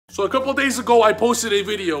So a couple days ago, I posted a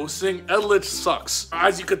video saying ELDLICH sucks.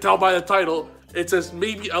 As you can tell by the title, it says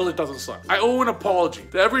maybe ELDLICH doesn't suck. I owe an apology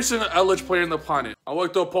to every single ELDLICH player on the planet. I'd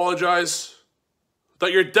like to apologize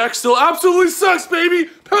that your deck still absolutely sucks, baby!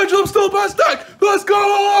 Pendulum still best deck! Let's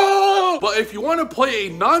go! But if you want to play a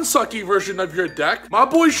non-sucky version of your deck, my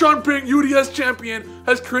boy Shunping, UDS champion,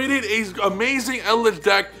 has created an amazing ELDLICH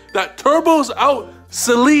deck that turbos out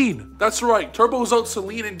Selene. That's right, turbos out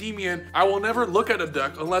Selene and Demian. I will never look at a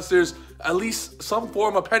deck unless there's at least some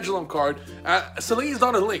form of pendulum card. Selene's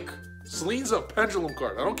not a link. Selene's a pendulum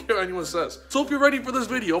card. I don't care what anyone says. So if you're ready for this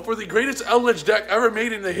video, for the greatest ELDLICH deck ever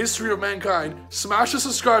made in the history of mankind, smash the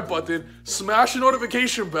subscribe button, smash the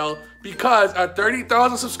notification bell, because at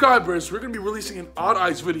 30,000 subscribers, we're going to be releasing an Odd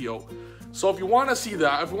Eyes video. So if you want to see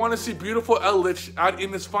that, if you want to see beautiful ELDLICH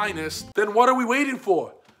in its finest, then what are we waiting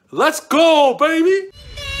for? Let's go, baby!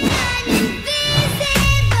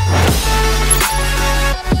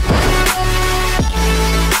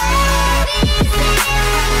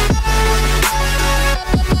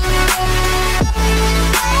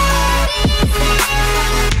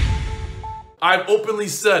 I've openly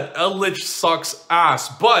said ELDLICH sucks ass,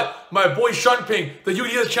 but my boy Shunping, the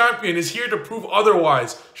UDS champion, is here to prove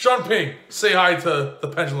otherwise. Shunping, say hi to the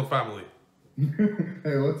Pendulum family.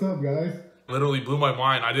 Hey, what's up, guys? Literally blew my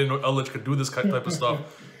mind. I didn't know ELDLICH could do this type of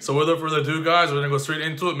stuff. So without further ado, guys, we're gonna go straight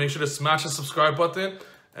into it. Make sure to smash the subscribe button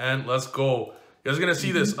and let's go. You guys are gonna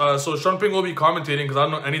see this. So Shunping will be commentating because I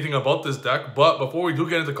don't know anything about this deck. But before we do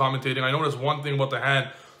get into commentating, I noticed one thing about the hand.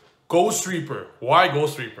 Ghost Reaper. Why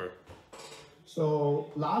Ghost Reaper?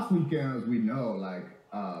 So last weekend, as we know, like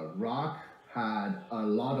Rock had a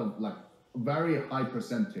lot of very high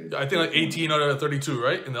percentage. I think like 18 out of 32,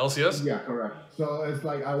 right? In the LCS? Yeah, correct. So it's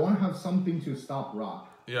like, I want to have something to stop Rock.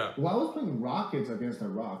 Yeah. While I was playing Rockets against a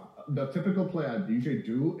Rock, the typical play I usually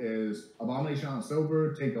do is Abomination on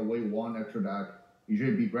Silver, take away one extra deck,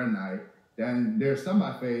 usually beat Red Knight. Then there's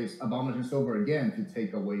semi-phase, Abomination Silver again to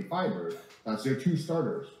take away Fiber. That's their two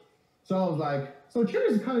starters. So I was like, so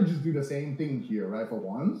curious to kind of just do the same thing here, right? For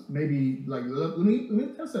once, maybe like let me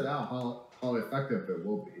test it out how effective it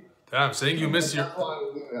will be. Damn, saying you missed your.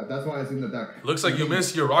 That's why it's in the deck. Looks like you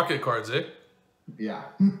missed your rocket cards, eh? Yeah.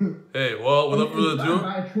 Hey, well, without further ado.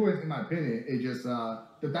 Bad choice in my opinion. It just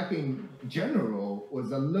the deck in general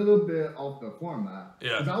was a little bit off the format.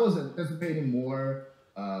 Yeah. Because I was anticipating more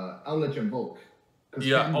ELDLICH Invoke.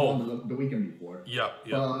 Yeah. The weekend before. Yeah.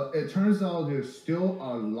 Yeah. But it turns out there's still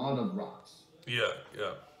a lot of rocks. Yeah.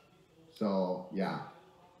 Yeah. So yeah,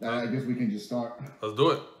 I guess we can just start. Let's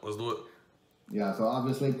do it. Let's do it. Yeah. So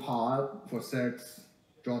obviously pot for 6,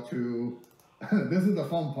 draw 2. This is the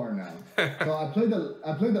fun part now. So I played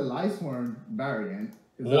the Lysworn variant.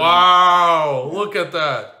 Wow! Look at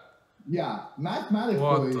that. Yeah, mathematically.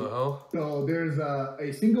 What the hell? So there's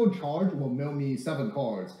a single charge will mill me 7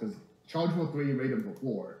 cards because charge for 3, rated for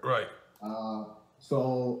 4. Right.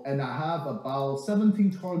 So and I have about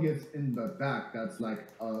 17 targets in the deck. That's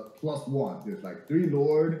like +1. There's like 3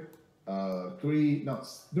 Lord, 3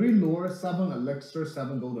 Lord, 7 Elixir,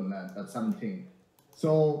 7 Golden Land. That's 17.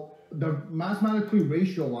 So the mathematically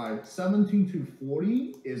ratio-wise, 17 to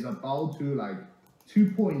 40 is about to like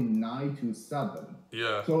 2.9 to 7.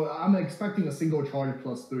 Yeah. So I'm expecting a single charge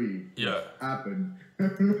 +3. Yeah. Happen.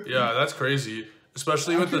 Yeah, that's crazy.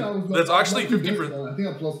 Especially with that's actually 50%. I think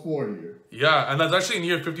I'm +4 here. Yeah, and that's actually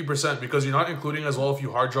near 50% because you're not including as well if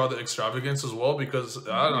you hard draw the extravagance as well because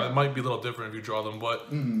I don't know, it might be a little different if you draw them, but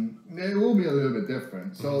it will be a little bit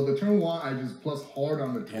different. So the turn 1, I just plus hard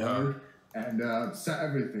on the charge and set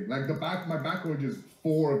everything. Like my backboard just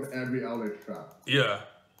 4 of every ELDLICH trap. Yeah,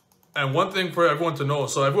 and one thing for everyone to know.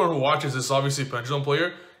 So everyone who watches this, obviously Pendulum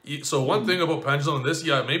player. So one thing about Pendulum in this,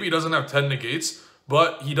 maybe he doesn't have 10 negates,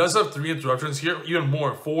 but he does have 3 interruptions here, even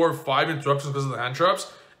more, 4, 5 interruptions because of the hand traps.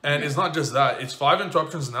 And it's not just that; it's 5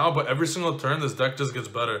 interruptions now. But every single turn, this deck just gets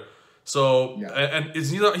better. So and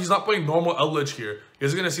he's not playing normal ELDLICH here.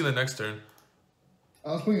 He's gonna see the next turn.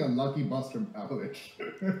 I was playing a Lucky Buster ELDLICH.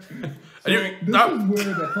 This is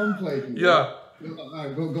where the fun play. Here. Yeah.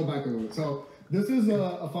 Go back a little. So this is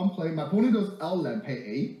a fun play. My opponent goes ELDLICH, pay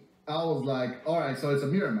 8. I was like, all right, so it's a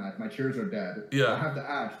mirror match. My cheers are dead. Yeah. I have the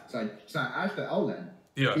Ash, so I Ash the ELDLICH.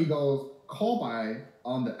 Yeah. He goes call by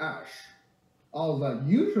on the Ash. I was like,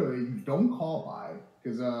 usually you don't call by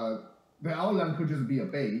because the ELDLICH could just be a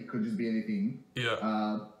bait, could just be anything.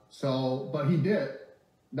 Yeah. But he did.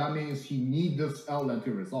 That means he needs this ELDLICH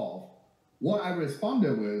to resolve. What I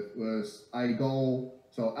responded with was I go,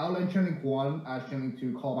 so ELDLICH channeling 1, Ash channeling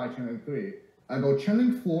 2, call by channeling 3. I go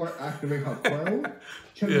channeling 4, activate her Quell,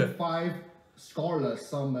 channeling 5, Scarlet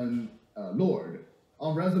summon Lord.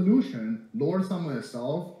 on resolution, Lord summon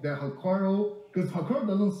itself, then Hakuro, because Hakuro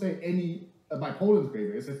doesn't say any my opponent's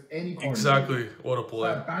graveyard, it says any card. Exactly, what a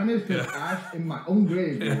play. So I banished his Ash in my own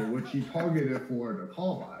graveyard, which he targeted for the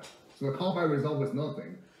callback. So the callback result was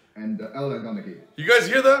nothing, and the Eldlicht got negated. You guys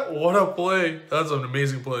hear that? What a play. That's an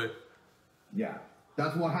amazing play. Yeah,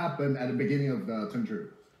 that's what happened at the beginning of the turn 2.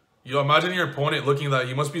 Yo, imagine your opponent looking at that.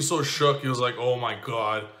 He must be so shook. He was like, oh my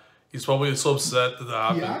god. He's probably so upset that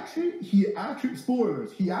happened. He actually,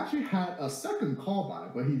 spoilers, he actually had a second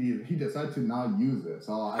callback, but he decided to not use it.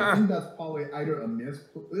 So I think that's probably either a it's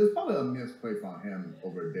probably a misplay from him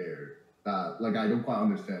over there. Like, I don't quite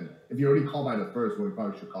understand. If you already called by the first one, you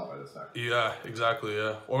probably should call by the second. Yeah, exactly,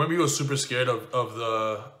 yeah. Or maybe he was super scared of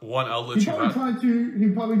the one Eldlich. He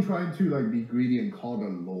probably trying to like be greedy and call the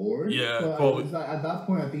Lord. Yeah, but probably. At that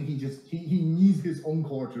point, I think he needs his own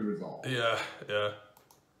core to resolve. Yeah, yeah.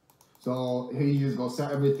 So he just go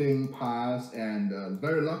set everything past, and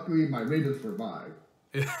very luckily my Raiders survived.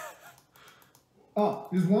 Yeah. Oh,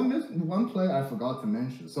 there's one play I forgot to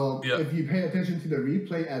mention. So if you pay attention to the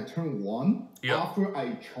replay at turn 1, after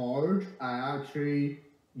I charge, I actually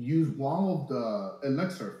use one of the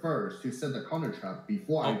elixir first to set the counter trap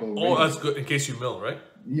before I go. Oh, that's good in case you mill, right?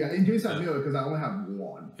 Yeah, in case I mill, because I only have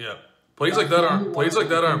one. Yeah, plays like that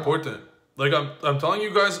are important. Like I'm telling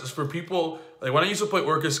you guys, for people like when I used to play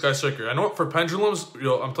Orcus Sky Striker, I know for pendulums,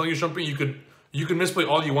 I'm telling you, Shunping, you can misplay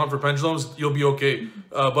all you want for pendulums, you'll be okay.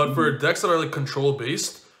 But for decks that are like control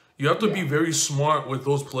based, you have to be very smart with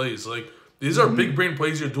those plays. Like these are big brain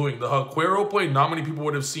plays you're doing. The Haquero play, not many people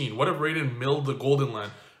would have seen. What if Raiden milled the Golden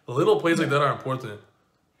Land? The little plays like that are important.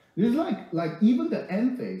 There's like even the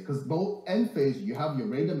end phase, because both end phase you have your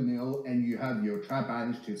Raiden mill and you have your trap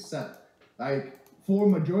banish to set. Like for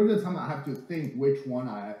majority of the time, I have to think which one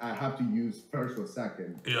I have to use first or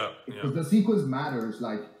second. Yeah. Because the sequence matters.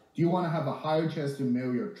 Like, do you want to have a higher chance to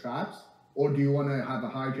mill your traps, or do you want to have a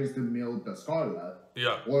higher chance to mill the Scarlet?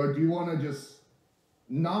 Yeah. Or do you want to just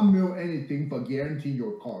not mill anything but guarantee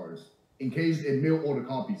your cards in case it mill all the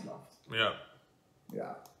copies left? Yeah.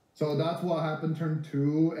 Yeah. So that's what happened turn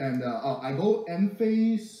 2, and I go end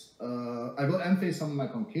phase. Summon my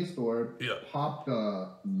Conquistador. Yeah. Pop the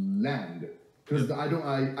land because I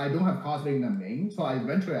don't have Cosmic in the main, so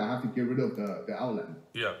eventually I have to get rid of the outland.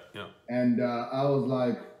 Yeah. Yeah. And I was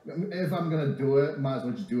like, if I'm gonna do it, might as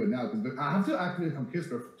well just do it now because I have to activate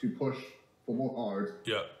Conquistador to push for more cards.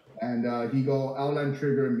 Yeah. And he go outland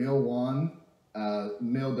trigger mill 1,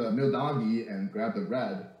 mill doggy and grab the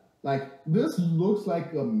red. Like, this looks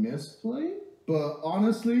like a misplay, but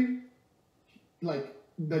honestly, like,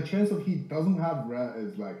 the chance of he doesn't have red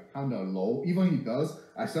is, like, kind of low. Even if he does,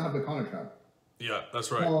 I still have the counter trap. Yeah,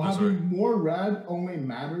 that's right. So having more red only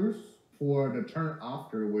matters for the turn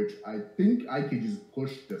after, which I think I could just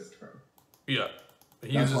push this turn. Yeah.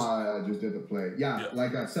 That's why I just did the play. Yeah,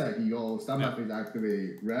 like I said, he goes, stop my face,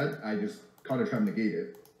 activate red, I just counter trap negate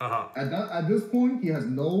it. At this point, he has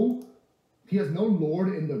no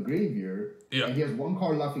Lord in the graveyard, and he has one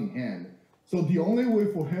card left in hand. So the only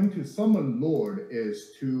way for him to summon Lord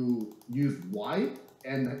is to use white,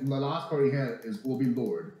 and the last card he had will be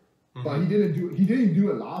Lord. But he didn't do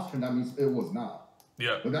it last turn. That means it was not.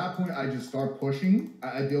 Yeah. At that point, I just start pushing.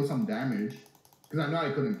 I deal some damage because I know I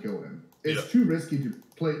couldn't kill him. It's too risky to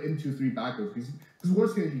play into 3 backers because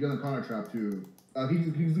worst case you're gonna counter trap to.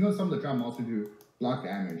 He's gonna summon the trap monster to block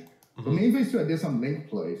damage. So main phase 2, I did some link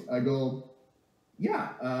plays. I go.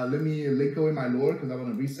 Let me link away my Lord because I want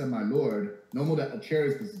to reset my Lord. No more that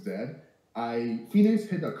Cherries because it's dead. Phoenix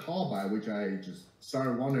hit a call by, which I just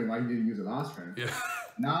started wondering why he didn't use it last turn. Yeah.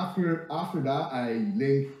 Now after that, I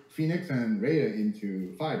link Phoenix and Raida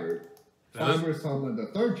into Fiber. Fiber summoned the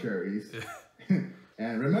 3rd Cherries. Yeah.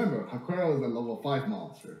 And remember, Haquero is a level 5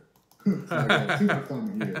 monster. So I got super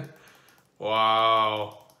summon here.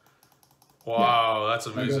 Wow. Wow, that's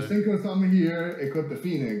amazing. I go Synchro Summon here, equip the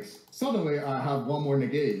Phoenix. Suddenly, I have one more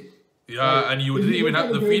negate. Yeah, and you didn't even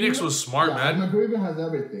have... The Phoenix was smart, man. My graveyard has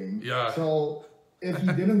everything. Yeah. So, if he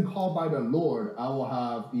didn't call by the Lord, I will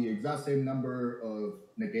have the exact same number of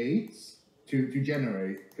negates to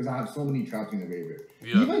generate, because I have so many traps in the graveyard.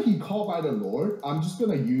 Yeah. Even if he called by the Lord, I'm just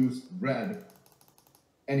going to use red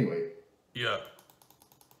anyway. Yeah.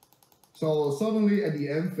 So, suddenly, at the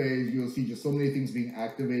end phase, you'll see just so many things being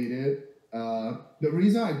activated. The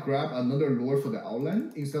reason I grab another Lord for the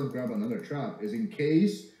outland instead of grab another trap is in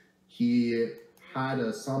case he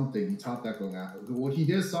had something, he top deck on that. Well, he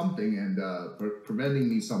did something and preventing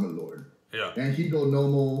me summon Lord. Yeah. Then he go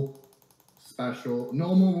normal, special,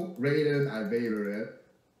 normal Raiden, I Vader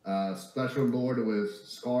it. Special Lord with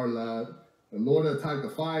Scarlet. The Lord attack the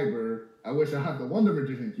Fiber. I wish I had the Wonder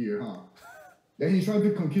Magician here, huh? Then he tried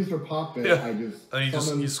to Conquistor Pop it. Yeah. I just And he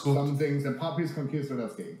summoned scooped some things and Pop his Conquistor.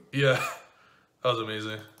 That's game. Yeah, that was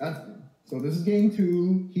amazing. So this is game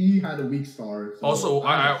 2. He had a weak start. So Also,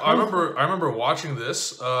 I remember watching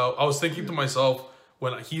this. I was thinking to myself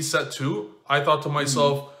when he set 2. I thought to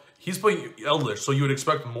myself, he's playing Eldritch, so you would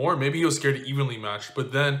expect more. Maybe he was scared to evenly match,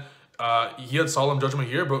 but then he had Solemn Judgment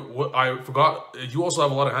here. But what I forgot, you also have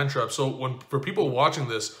a lot of hand traps. So for people watching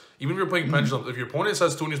this, even if you're playing Pendulum, if your opponent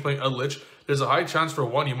says 2 and he's playing Eldritch, there's a high chance for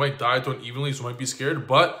 1 you might die to an evenly, so you might be scared.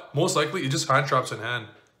 But most likely, it just hand traps in hand.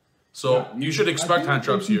 So you should expect hand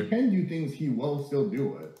traps here. If he can do things, he will still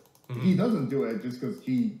do it. He doesn't do it just because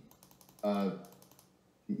he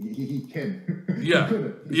can. Yeah,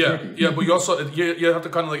 he but you also you have to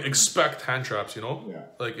kind of like expect hand traps, you know? Yeah.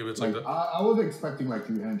 Like if it's like that. I was expecting like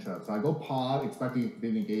 2 hand traps. I go pod, expecting it to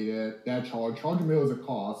be negated. That charge mill is a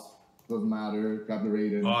cost. Doesn't matter. Grab the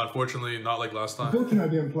rating. Unfortunately, not like last time. Unfortunately, I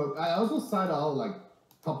didn't play. I also side out like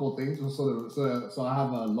a couple of things so I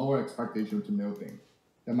have a lower expectation to mill thing.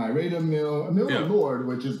 And my Raiden mill Lord,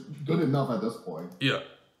 which is good enough at this point. Yeah,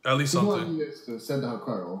 at least something. He is to send out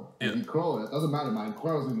Quirrell. Yeah. And he Quirrell it. Doesn't matter, my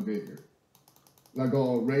Quirrell's in the graveyard. I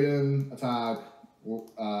go Raiden attack.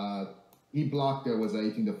 He blocked there was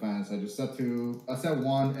 18 defense. I just set 2. I set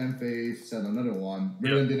 1 end phase, set another 1.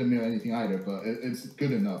 Raiden didn't mill anything either, but it's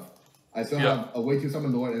good enough. I still have a way to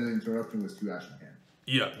summon Lord and an interruption with 2 action hand.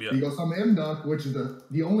 Yeah. You go summon M-Duck, which is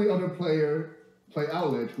the only other player play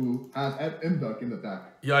Eldritch who has M-Duck in the deck.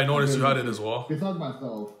 Yeah, I noticed you had it as well. Besides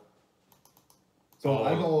myself. So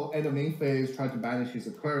I go in the main phase, try to banish his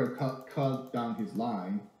Aquarius, cut down his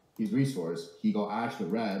line, his resource. He go Ash to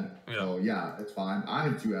red. Yeah. So yeah, it's fine. I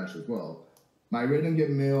have 2 Ash as well. My Raiden get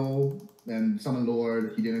mill, and summon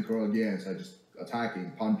Lord. He didn't grow again, so I just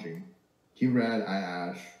attacking, punching. He red, I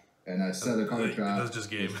Ash. And I set a counter trap. That's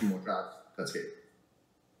just game. 2 more traps. That's game.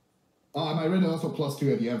 My Raiden also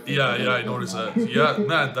 +2 at the end. Yeah, I noticed that. Yeah,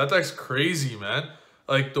 man, that deck's crazy, man.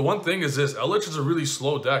 Like, the one thing is this. Eldritch is a really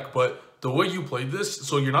slow deck, but the way you played this,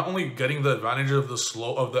 so you're not only getting the advantage of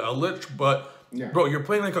the Eldritch, but, bro, you're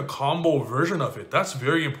playing like a combo version of it. That's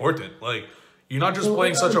very important. Like, you're not just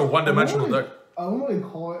playing such a one-dimensional deck. I don't really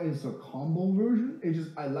call it as a combo version. It's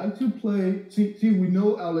just I like to play. See, we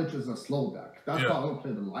know Eldritch is a slow deck. That's why I don't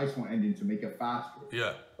play the Lightsworn engine to make it faster.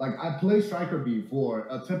 Yeah. Like I played Striker before.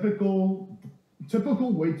 A typical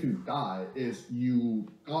way to die is you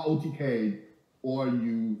got OTK'd or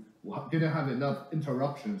you didn't have enough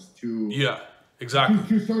interruptions to to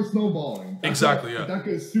start snowballing. That deck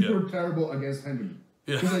is super terrible against Pendulum.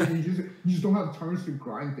 Like you just don't have turns to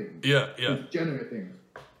grind things. To generate things.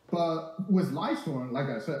 But with Lightsworn, like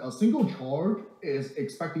I said, a single charge is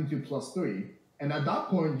expecting to +3. And at that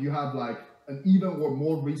point, you have like an even or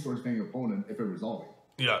more resource than your opponent if it's resolving.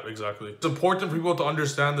 Yeah, exactly. It's important for people to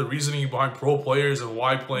understand the reasoning behind pro players and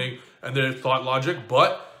why playing and their thought logic.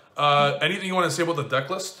 But anything you want to say about the deck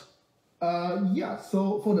list? Yeah,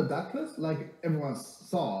 so for the deck list, like everyone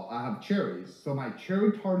saw, I have cherries. So my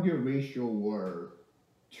cherry target ratio were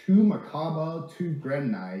 2 Macabre, 2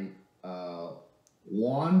 Grand Knight,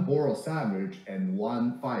 1 Boral Savage, and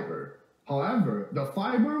 1 Fiber. However, the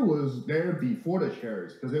Fiber was there before the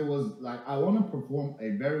cherries because it was like I want to perform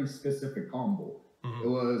a very specific combo. It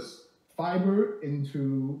was Fiber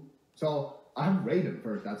into... So I have Raiden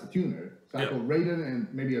first, that's a tuner. So I go Raiden and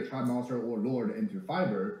maybe a Tribe Monster or Lord into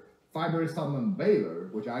Fiber. Fiber summon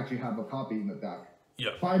Veiler, which I actually have a copy in the deck.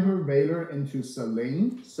 Fiber, Veiler into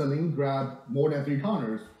Celine. Celine grab more than 3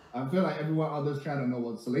 counters. I feel like everyone out there's trying to know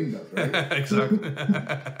what Celine does, right? Exactly.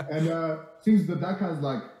 And since the deck has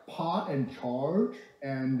like pot and charge,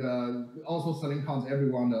 and also Celine counts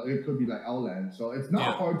everyone, it could be like Outland, so it's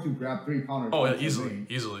not hard to grab 3 counters. Oh yeah,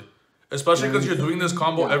 easily. Especially because you're doing this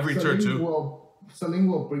combo every turn too. Celine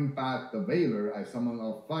will bring back the Veiler. I summon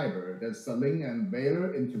a Fiber. Then Celine and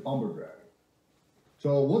Veiler into Bomber Dragon.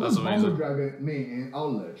 So what does Bomber Dragon mean in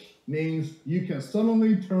Eldritch? Means you can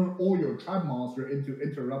suddenly turn all your trap monster into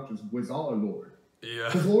interruptions without a Lord. Yeah.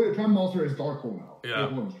 Because all your trap monster is Dark Hole now.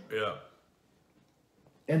 Yeah.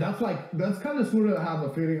 And that's kind of sort of have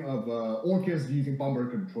a feeling of Orcus using Bomber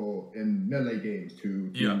Control in melee games to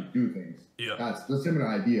do things. Yeah. That's the similar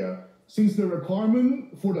idea. Since the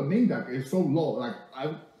requirement for the main deck is so low, like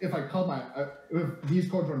if I cut if these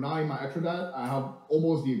cards are not in my extra deck, I have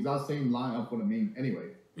almost the exact same lineup for the main anyway.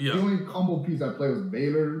 Yeah. The only combo piece I play was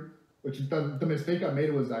Veiler, which the mistake I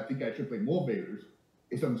made was I think I should play more Veilers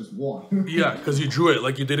instead of just 1. Yeah, because you drew it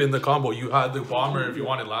like you did in the combo. You had the Bomber if you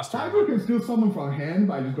wanted last time. Tiger can still summon from hand,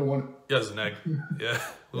 but I just don't want it. Yeah, it's an egg.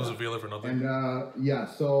 Lose a Veiler for nothing. And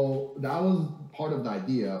so that was part of the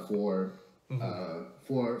idea for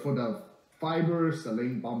the fiber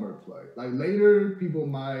selling bomber play. Like later, people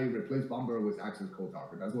might replace bomber with access code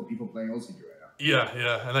talker. That's what people playing OCG right now.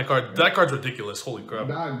 Yeah, and that card's ridiculous. Holy crap.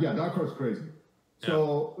 That card's crazy.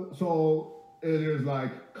 So it is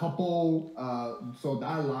like couple. So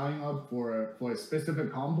that lineup for a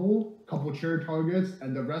specific combo, couple chair targets,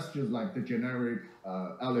 and the rest just like the generic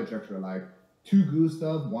Eldritch extra, like 2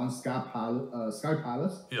 Gustav, 1 Sky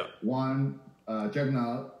Palace, 1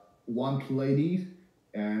 Juggernaut, 1 Pleiades,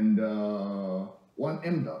 and 1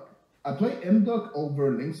 M-Duck. I play M-Duck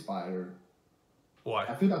over Link Spider. Why?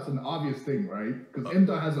 I think that's an obvious thing, right? Because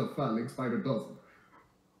M-Duck has a fat, Link Spider doesn't.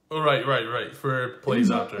 Oh, right. For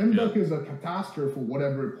plays after. M-Duck is a catastrophe for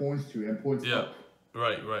whatever it points to and points up.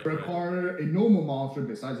 Right. Require a normal monster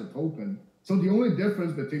besides a token. So the only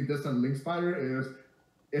difference between this and Link Spider is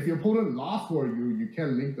if your opponent lost for you, you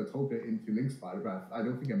can link the token into Link Spider, but I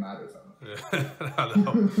don't think it matters.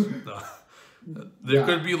 No. There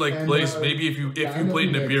could be like plays maybe if you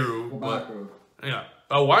played Nibiru, but yeah.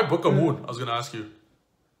 Why Book of Moon? I was gonna ask you.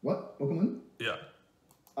 What? Book of Moon? Yeah.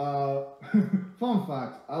 Fun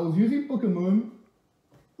fact: I was using Book of Moon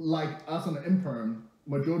like as an imperm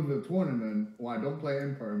majority of the tournament. When I don't play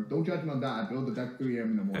imperm, don't judge me on that. I build the deck 3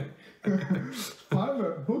 a.m. in the morning.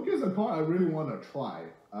 However, Book is a card I really want to try.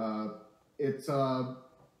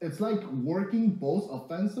 It's like working both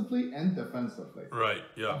offensively and defensively. Right,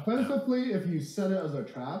 yeah. Offensively, if you set it as a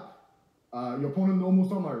trap, your opponent normal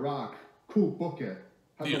summon my rock, cool, book it.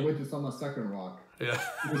 Have to wait to summon a second rock. Yeah.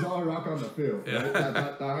 There's not a rock on the field, right?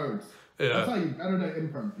 That hurts. Yeah. That's how you better than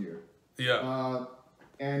imperm here. Yeah.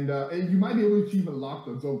 And you might be able to even lock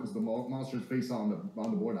the zone because the monsters face on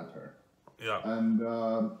the board that turn. Yeah. And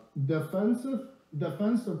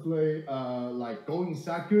defensively, like going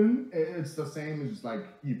second, it's the same as just like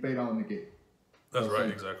you fade out in the game. That's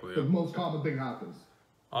right, exactly. The most common thing happens.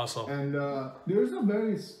 Awesome. And there's a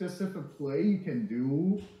very specific play you can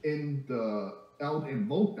do in the Eld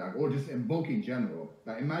Invoke deck, or just Invoke in general.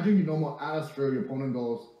 Like imagine you normal Alistair, your opponent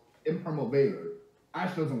goes Impermal Veiler.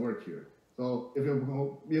 Ash doesn't work here. So if your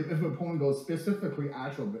opponent goes specifically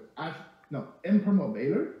Impermal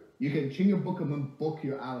Veiler, you can change your Book of Moon, book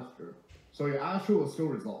your Alistair. So your Alistair will still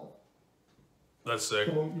resolve. That's sick.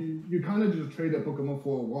 So you kind of just trade that Book of Moon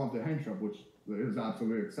for one of the hand trap, which is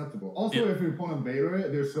absolutely acceptable. Also, if your opponent Veiler,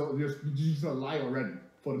 there's just a lie already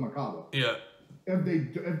for the Macabre. Yeah. If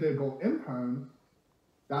they go Imperm,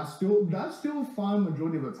 that's still fine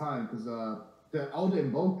majority of the time because the Elder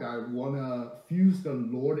Invoke guy wanna fuse the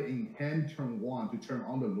Lord in hand turn 1 to turn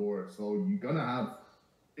on the Lord, so you're gonna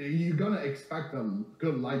expect a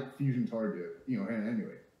good light fusion target, hand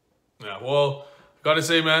anyway. Yeah, well, gotta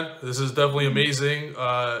say, man, this is definitely amazing.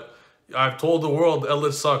 I've told the world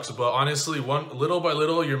Eldritch sucks, but honestly, little by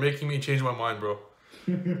little, you're making me change my mind, bro.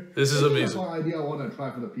 This is amazing. That's one idea I want to try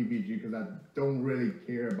for the PPG because I don't really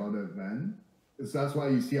care about the event. So that's why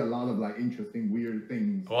you see a lot of like interesting, weird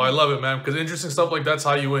things. Oh, I love it, man. Because interesting stuff like that's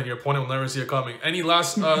how you win. Your opponent will never see it coming. Any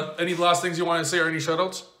last things you want to say or any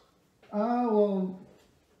shoutouts? Well,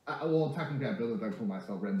 technically I built a deck for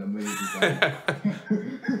myself randomly.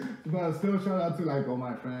 But still shout out to like all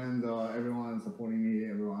my friends, everyone supporting me,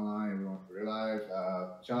 everyone online, everyone in real life.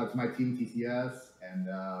 Shout out to my team TCS, and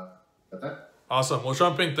that's it. Awesome. Well,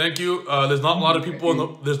 Shunping, thank you. There's not a lot of people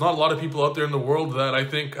out there in the world that I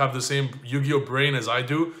think have the same Yu-Gi-Oh brain as I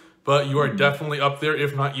do, but you are definitely up there,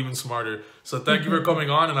 if not even smarter. So thank you for coming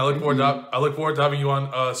on, and I look forward to having you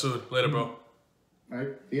on soon. Later, bro. All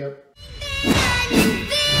right. See ya.